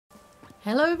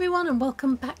Hello everyone and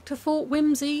welcome back to Fort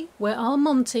Whimsy, where our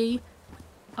Monty,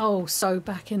 oh so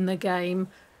back in the game.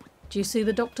 Do you see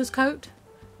the doctor's coat?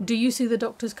 Do you see the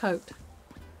doctor's coat?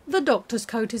 The doctor's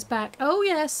coat is back. Oh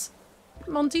yes,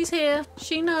 Monty's here.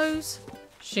 She knows.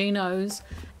 She knows.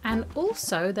 And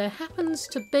also there happens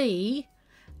to be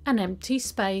an empty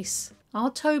space.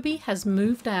 Our Toby has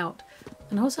moved out.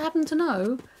 And I also happen to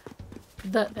know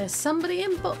that there's somebody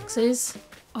in boxes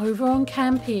over on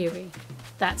Camp Erie.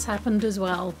 That's happened as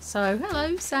well. So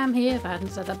hello, Sam here, if I hadn't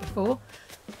said that before.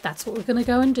 That's what we're going to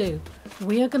go and do.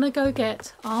 We are going to go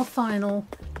get our final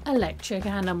electric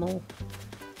animal.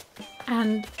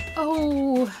 And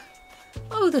oh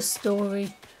the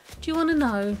story. Do you want to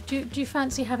know? Do you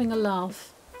fancy having a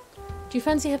laugh? Do you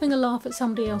fancy having a laugh at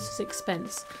somebody else's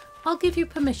expense? I'll give you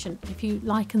permission if you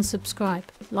like and subscribe.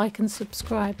 Like and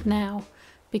subscribe now,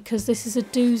 because this is a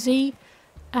doozy.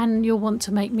 And you'll want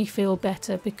to make me feel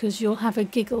better because you'll have a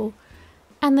giggle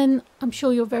and then I'm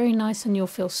sure you're very nice and you'll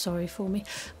feel sorry for me.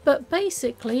 But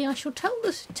basically I shall tell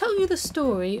you the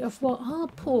story of what our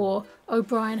poor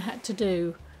O'Brien had to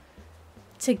do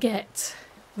to get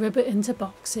Ribbit into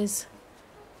boxes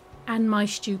and my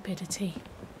stupidity.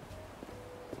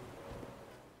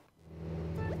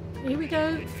 Here we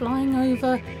go, flying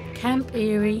over Camp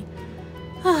Erie.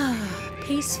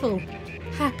 Peaceful,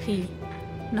 happy.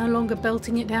 No longer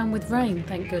belting it down with rain,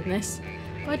 thank goodness.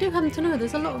 But I do happen to know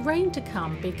there's a lot of rain to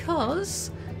come because...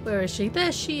 Where is she?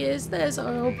 There she is. There's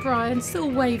our O'Brien,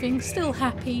 still waving, still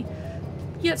happy.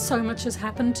 Yet so much has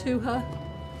happened to her.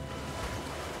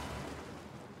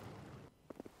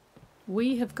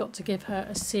 We have got to give her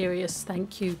a serious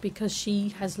thank you because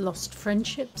she has lost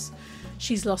friendships.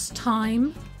 She's lost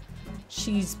time.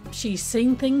 She's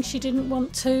seen things she didn't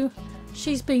want to.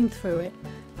 She's been through it.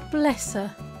 Bless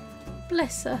her.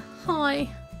 Bless her.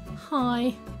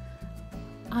 Hi.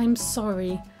 I'm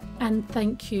sorry and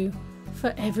thank you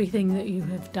for everything that you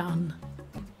have done.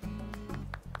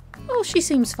 Oh, she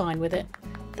seems fine with it.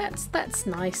 That's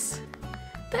nice.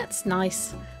 That's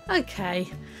nice. Okay.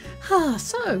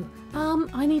 So,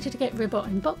 I needed to get Ribbot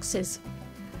in boxes.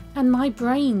 And my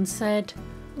brain said,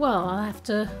 well, I'll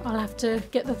have to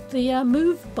get the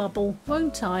move bubble,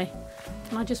 won't I?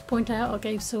 Can I just point out I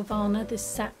gave Sylvana this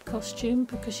sap costume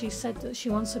because she said that she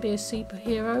wants to be a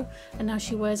superhero and now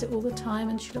she wears it all the time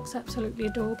and she looks absolutely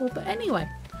adorable. But anyway,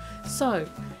 so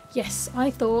yes,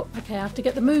 I thought, okay, I have to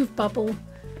get the move bubble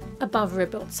above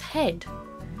Ribbot's head.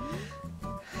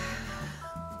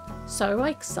 So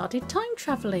I started time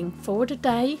travelling forward a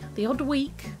day, the odd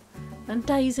week and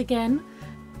days again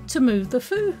to move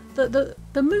the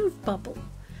move bubble.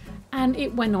 And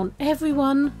it went on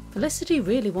everyone. Felicity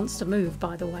really wants to move,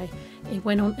 by the way. It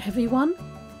went on everyone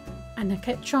and I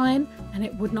kept trying and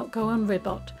it would not go on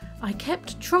Ribbot. I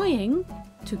kept trying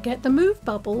to get the move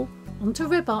bubble onto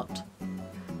Ribbot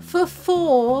for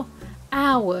 4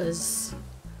 hours.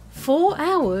 4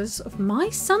 hours of my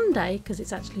Sunday, because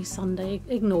it's actually Sunday,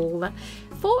 ignore all that.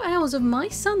 4 hours of my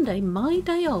Sunday, my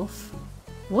day off,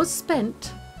 was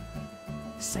spent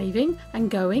saving and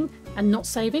going and not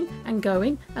saving and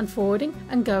going and forwarding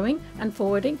and going and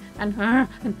forwarding and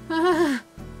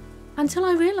until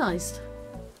I realised.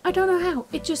 I don't know how,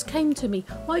 it just came to me.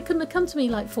 Why couldn't it come to me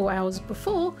like 4 hours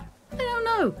before? I don't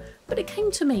know, but it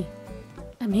came to me.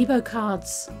 Amiibo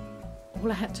cards.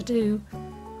 All I had to do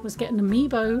was get an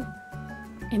amiibo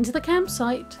into the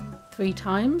campsite 3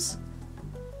 times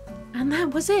and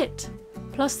that was it.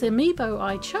 Plus the amiibo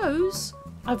I chose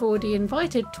I've already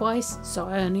invited twice, so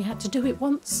I only had to do it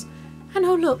once. And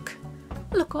oh look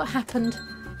what happened.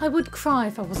 I would cry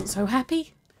if I wasn't so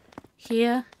happy.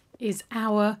 Here is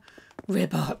our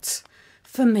Ribbot.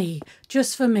 For me,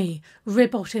 just for me,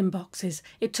 Ribbot in boxes.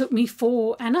 It took me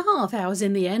 4.5 hours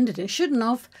in the end and it shouldn't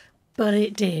have, but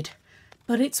it did.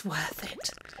 But it's worth it,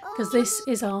 because this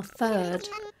is our 3rd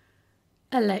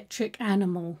electric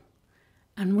animal.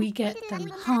 And we get them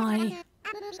high.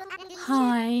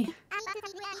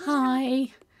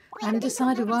 I haven't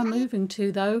decided where I'm moving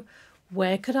to though.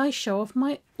 Where could I show off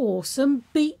my awesome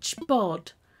beach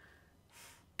bod?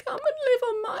 Come and live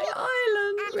on my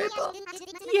island,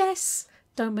 Ribbot. Yes.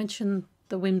 Don't mention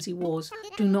the Whimsy Wars.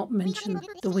 Do not mention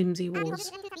the Whimsy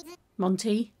Wars.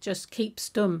 Monty, just keep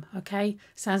stum, okay?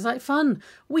 Sounds like fun.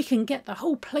 We can get the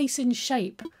whole place in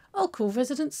shape. I'll call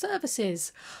resident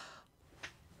services.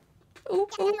 Oh.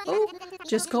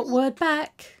 Just got word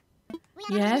back.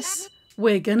 Yes.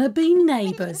 We're gonna be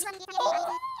neighbours.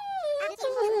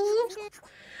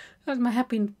 That's my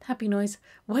happy noise.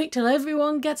 Wait till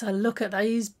everyone gets a look at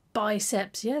these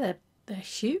biceps. Yeah, they're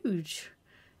huge.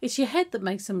 It's your head that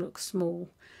makes them look small.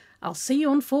 I'll see you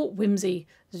on Fort Whimsy.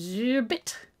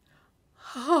 Zibbit.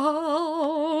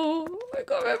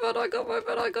 got ribbon, I got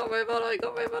ribbon, I got ribbon, I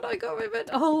got ribbon, I got ribbon.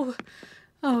 Oh,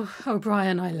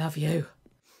 O'Brien, I love you.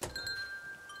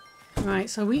 Right,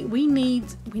 so we need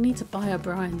to buy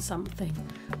O'Brien something.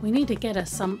 We need to get her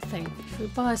something. Should we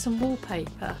buy her some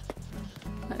wallpaper?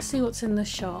 Let's see what's in the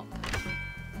shop.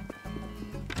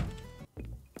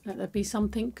 Let there be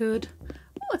something good.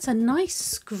 Oh, it's a nice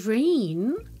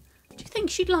screen. Do you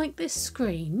think she'd like this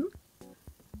screen?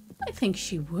 I think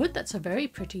she would. That's a very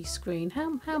pretty screen.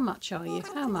 How much are you?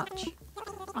 How much?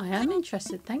 I am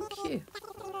interested, thank you.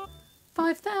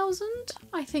 5,000?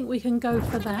 I think we can go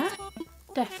for that.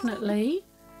 Definitely.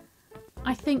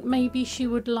 I think maybe she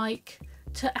would like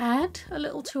to add a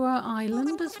little to our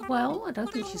island as well. I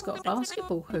don't think she's got a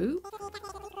basketball hoop.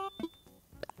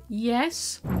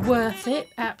 Yes, worth it,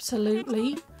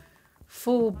 absolutely.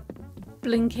 4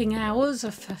 blinking hours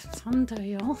of a fun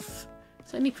day off.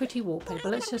 It's only pretty wallpaper.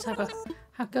 Let's just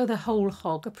go the whole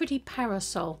hog. A pretty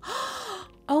parasol.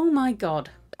 Oh my god.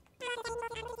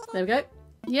 There we go.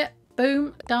 Yep,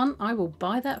 boom, done. I will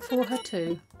buy that for her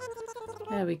too.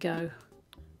 There we go.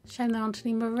 Shame there aren't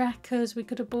any maracas. We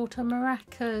could have bought her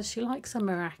maracas. She likes a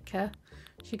maraca.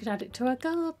 She could add it to her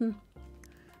garden.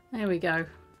 There we go.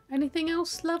 Anything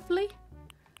else lovely?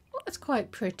 Oh, that's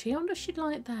quite pretty. I wonder if she'd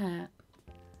like that.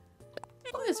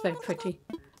 Oh, it's very pretty.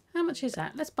 How much is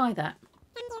that? Let's buy that.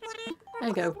 There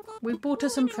you go. We bought her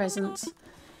some presents.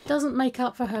 Doesn't make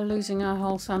up for her losing her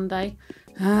whole Sunday.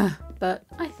 But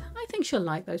I think she'll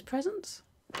like those presents.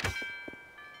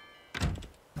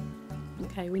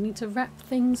 Okay, we need to wrap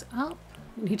things up.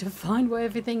 We need to find where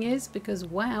everything is because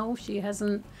wow, she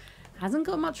hasn't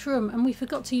got much room, and we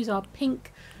forgot to use our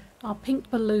pink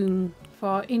balloon for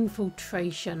our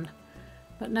infiltration.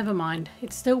 But never mind,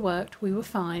 it still worked. We were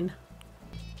fine.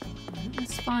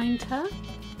 Let's find her.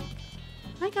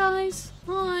 Hi guys.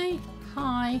 Hi.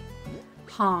 Hi.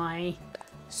 Hi.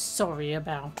 Sorry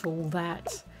about all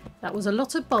that. That was a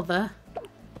lot of bother,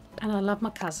 and I love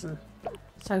my cousin.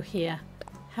 So here.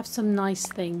 Have some nice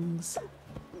things.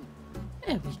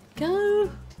 There we go.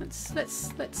 Let's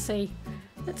see.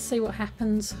 Let's see what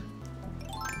happens.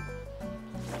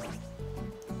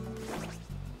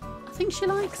 I think she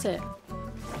likes it.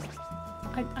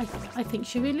 I think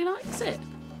she really likes it.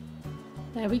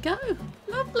 There we go.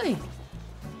 Lovely.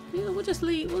 Yeah, we'll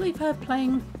leave her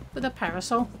playing with a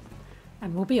parasol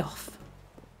and we'll be off.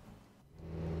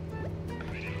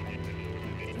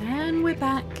 And we're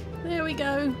back. There we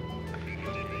go.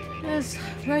 There's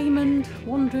Raymond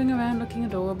wandering around looking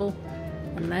adorable,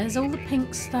 and there's all the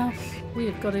pink stuff.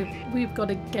 We've got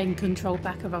to gain control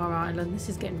back of our island. This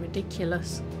is getting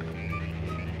ridiculous.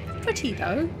 Pretty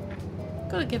though.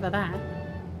 Got to give her that.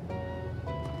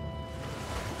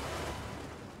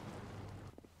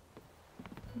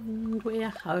 And we're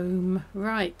home.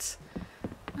 Right.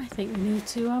 I think we need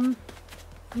to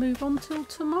move on till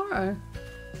tomorrow.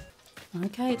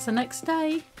 Okay, it's the next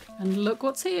day, and look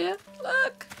what's here.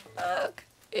 Look. Look,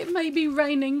 it may be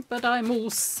raining, but I'm all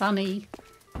sunny.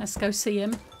 Let's go see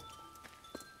him.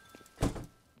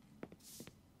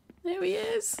 There he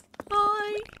is.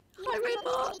 Hi. Hi,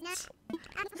 Redbot.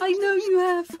 I know you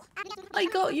have. I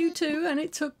got you too, and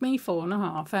it took me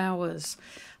 4.5 hours.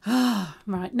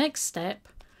 Right, next step.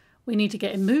 We need to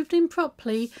get him moved in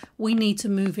properly. We need to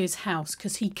move his house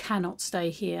because he cannot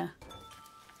stay here.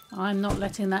 I'm not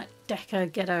letting that Decker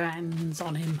get her hands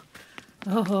on him.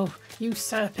 Oh,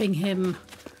 usurping him.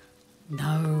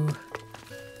 No.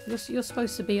 You're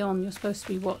supposed to be on. You're supposed to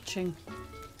be watching.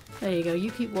 There you go. You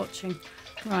keep watching.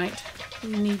 Right.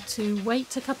 We need to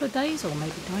wait a couple of days or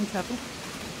maybe time travel.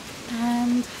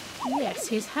 And yes,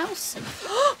 his house.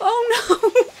 Oh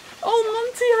no! Oh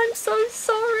Monty, I'm so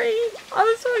sorry. I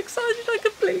was so excited I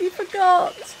completely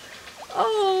forgot.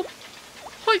 Oh,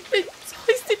 I've been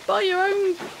hoisted by your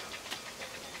own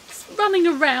running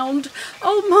around.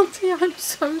 Oh Monty, I'm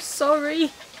so sorry.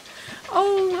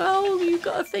 Oh well, you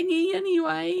got a thingy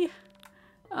anyway.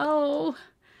 Oh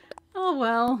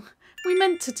well. We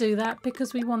meant to do that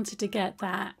because we wanted to get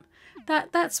that.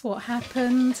 That's what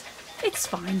happened. It's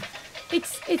fine.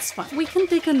 It's fine. We can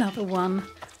dig another one.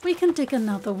 We can dig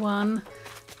another one.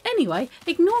 Anyway,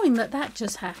 ignoring that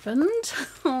just happened.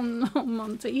 Oh no,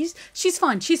 Monty. She's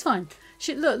fine. She's fine.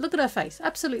 Look at her face.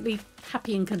 Absolutely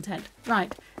happy and content.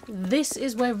 Right. This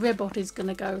is where Ribbot is going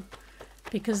to go.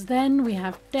 Because then we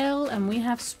have Dell and we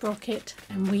have Sprocket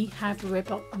and we have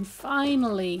Ribbot. And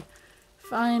finally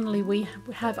we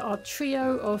have our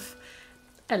trio of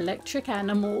electric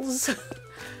animals.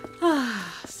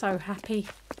 Ah, so happy.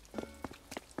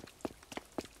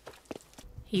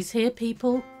 He's here,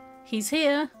 people. He's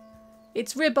here.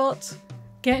 It's Ribbot.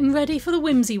 Getting ready for the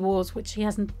Whimsy Wars, which he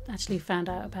hasn't actually found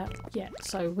out about yet.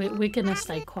 So we're going to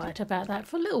stay quiet about that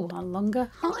for a little while longer.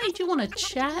 Hi, do you want to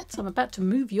chat? I'm about to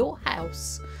move your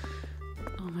house.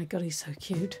 Oh my god, he's so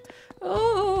cute.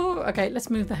 Oh, okay,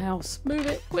 let's move the house. Move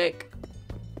it, quick.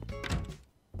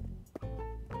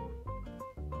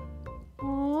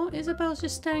 Oh, Isabel's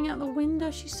just staring out the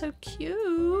window. She's so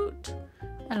cute.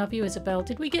 I love you, Isabel.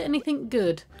 Did we get anything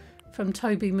good from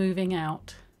Toby moving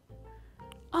out?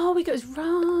 Oh, we got his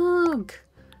rug.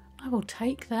 I will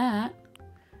take that.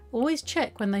 Always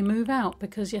check when they move out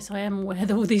because, yes, I am aware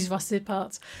of all these rusted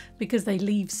parts because they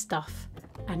leave stuff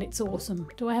and it's awesome.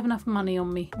 Do I have enough money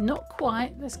on me? Not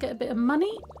quite. Let's get a bit of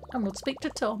money and we'll speak to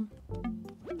Tom.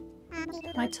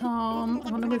 Hi, Tom.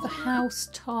 I want to move a house,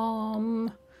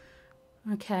 Tom.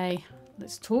 Okay,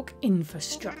 let's talk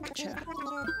infrastructure.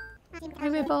 Hi,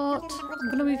 Ribbot. I'm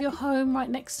going to move your home right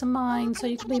next to mine so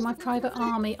you can be my private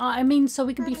army. I mean, so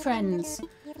we can be friends.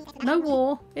 No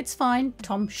war. It's fine.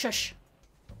 Tom, shush.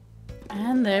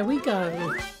 And there we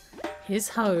go. His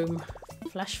home.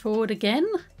 Flash forward again,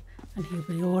 and he'll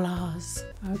be all ours.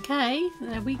 Okay,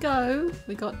 there we go.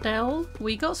 We got Dell,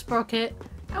 we got Sprocket,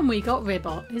 and we got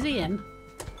Ribbot. Is he in?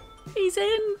 He's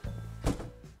in.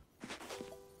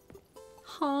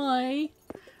 Hi.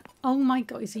 Oh my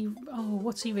god, is he... Oh,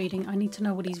 what's he reading? I need to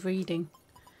know what he's reading.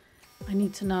 I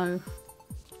need to know.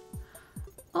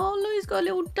 Oh, look, he's got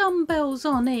little dumbbells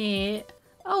on it.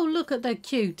 Oh, look at the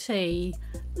cutie.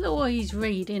 Look what he's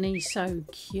reading. He's so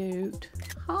cute.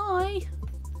 Hi.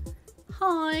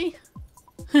 Hi.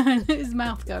 His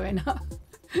mouth going up.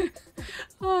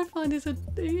 Oh, I find it's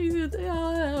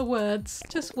words.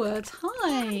 Just words.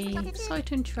 Hi. Sorry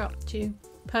to interrupt you.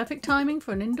 Perfect timing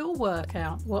for an indoor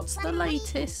workout. What's the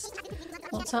latest?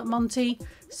 What's up, Monty?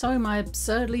 So my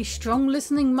absurdly strong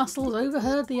listening muscles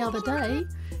overheard the other day.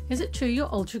 Is it true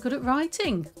you're ultra good at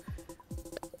writing?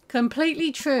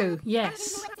 Completely true,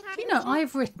 yes. You know,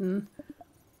 I've written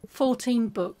 14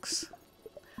 books.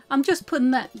 I'm just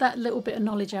putting that little bit of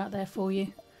knowledge out there for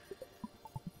you.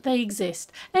 They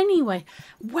exist. Anyway,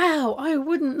 wow, I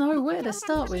wouldn't know where to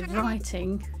start with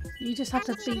writing. You just have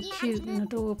to be cute and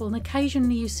adorable. And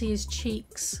occasionally you see his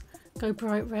cheeks go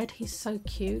bright red. He's so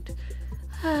cute.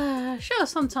 Sure,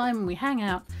 sometime when we hang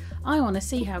out, I want to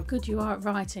see how good you are at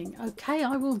writing. Okay,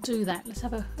 I will do that. Let's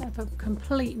have a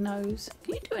complete nose.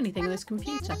 Can you do anything with this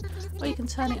computer? Or you can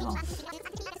turn it off.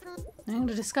 I'm going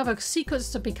to discover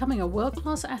secrets to becoming a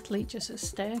world-class athlete just at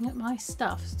staring at my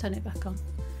stuff. Let's turn it back on.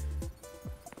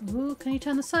 Ooh, can you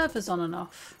turn the servers on and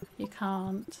off? You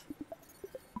can't.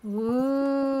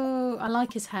 Ooh, I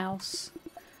like his house.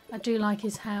 I do like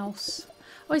his house.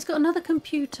 Oh, he's got another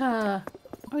computer.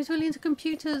 Oh, he's really into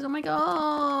computers. Oh my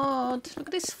god. Look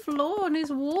at this floor and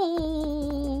his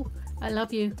wall. I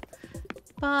love you.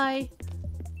 Bye.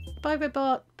 Bye,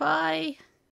 Ribbot. Bye.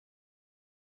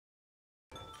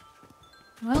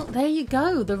 Well, there you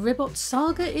go. The Ribbot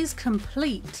saga is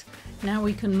complete. Now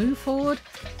we can move forward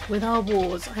with our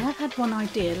wars. I have had one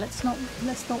idea. Let's not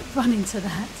run into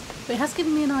that. But it has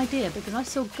given me an idea because I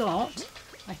still got,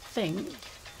 I think.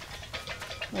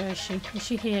 Where is she? Is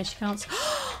she here? She can't.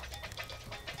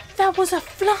 That was a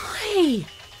fly!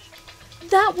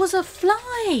 That was a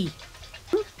fly!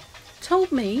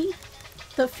 Told me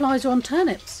that flies are on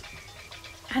turnips.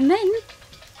 And then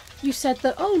you said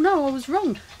that, oh no, I was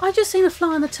wrong. I just seen a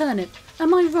fly on the turnip.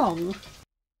 Am I wrong?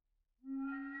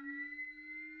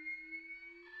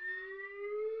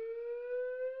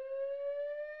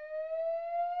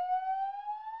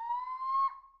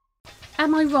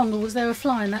 Am I wrong, or was there a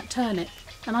fly in that turnip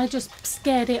and I just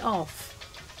scared it off?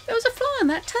 There was a fly on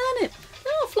that turnip.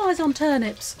 There are flies on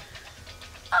turnips.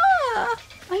 Ah,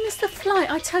 I missed the fly.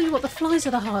 I tell you what, the flies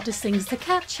are the hardest things to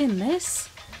catch in this.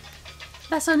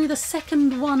 That's only the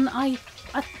second one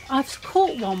I've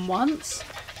caught one once.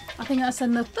 I think that's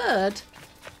then the third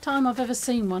time I've ever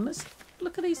seen one. Let's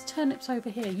look at these turnips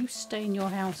over here. You stay in your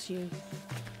house, you.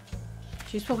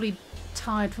 She's probably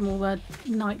tired from all the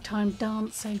nighttime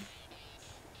dancing.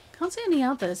 Can't see any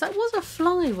others. That was a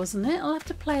fly, wasn't it? I'll have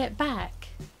to play it back.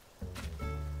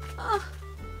 Ah.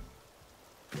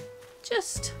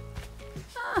 Is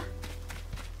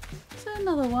there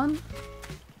another one?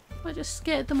 I just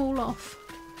scared them all off.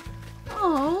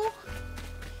 Oh.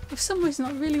 For some reason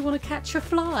I really want to catch a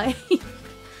fly.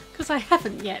 Because I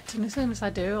haven't yet, and as soon as I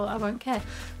do, I won't care.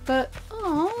 But,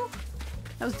 oh.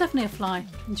 That was definitely a fly.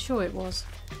 I'm sure it was.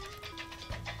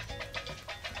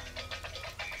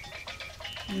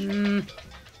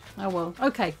 Oh well.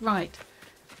 Okay, right.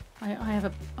 I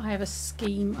have a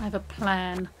scheme. I have a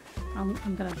plan. I'm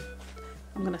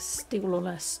gonna steal all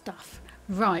her stuff.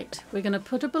 Right. We're gonna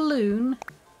put a balloon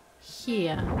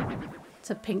here. It's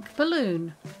a pink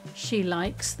balloon. She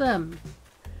likes them.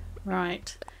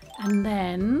 Right. And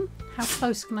then, how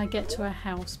close can I get to her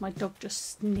house? My dog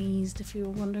just sneezed, if you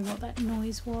were wondering what that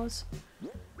noise was.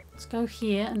 Let's go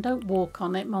here and don't walk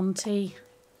on it, Monty.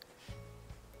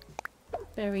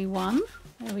 Berry 1.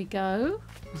 There we go.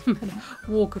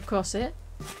 Walk across it.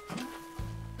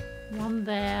 1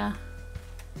 there.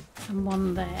 And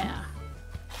 1 there.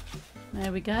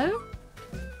 There we go.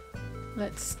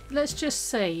 Let's just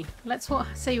see.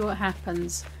 See what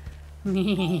happens.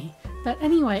 But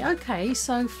anyway, okay,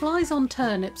 so flies on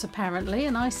turnips apparently,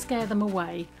 and I scare them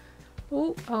away.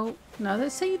 Oh, no,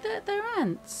 they're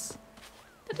ants.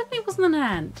 That definitely wasn't an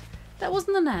ant. That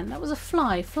wasn't an ant, that was a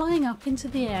fly flying up into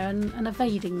the air and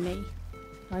evading me.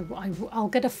 I'll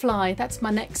get a fly, that's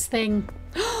my next thing.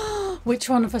 Which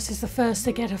one of us is the first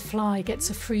to get a fly gets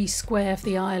a free square of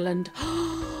the island?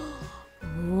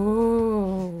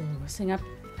 Oh, I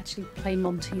actually play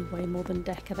Monty way more than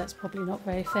Decker. That's probably not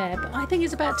very fair, but I think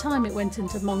it's about time it went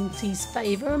into Monty's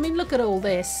favour. I mean, look at all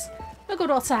this. Look at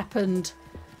what's happened.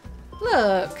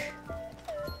 Look.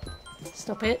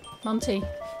 Stop it, Monty.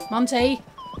 Monty.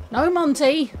 No,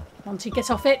 Monty. Monty,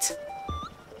 get off it.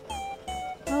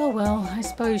 Oh well, I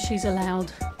suppose she's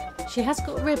allowed. She has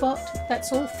got Ribbot.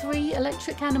 That's all 3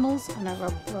 electric animals. I know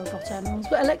robot animals,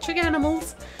 but electric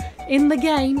animals in the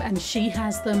game, and she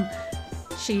has them.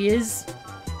 She is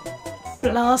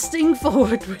blasting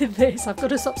forward with this. I've got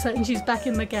to stop saying she's back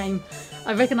in the game.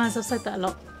 I recognise I've said that a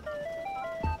lot.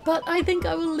 But I think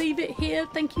I will leave it here.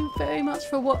 Thank you very much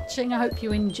for watching. I hope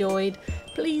you enjoyed.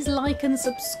 Please like and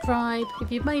subscribe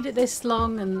if you've made it this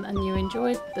long and you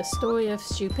enjoyed the story of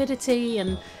stupidity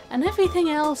and everything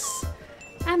else,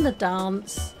 and the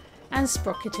dance, and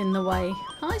Sprocket in the way.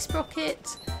 Hi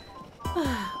Sprocket.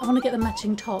 I want to get the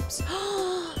matching tops.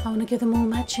 I want to give them all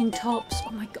matching tops.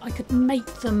 Oh my god, I could make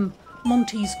them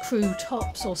Monty's Crew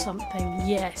tops or something.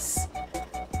 Yes.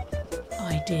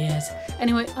 Ideas.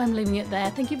 Anyway, I'm leaving it there.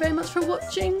 Thank you very much for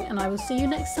watching, and I will see you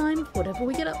next time, whatever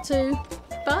we get up to.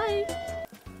 Bye!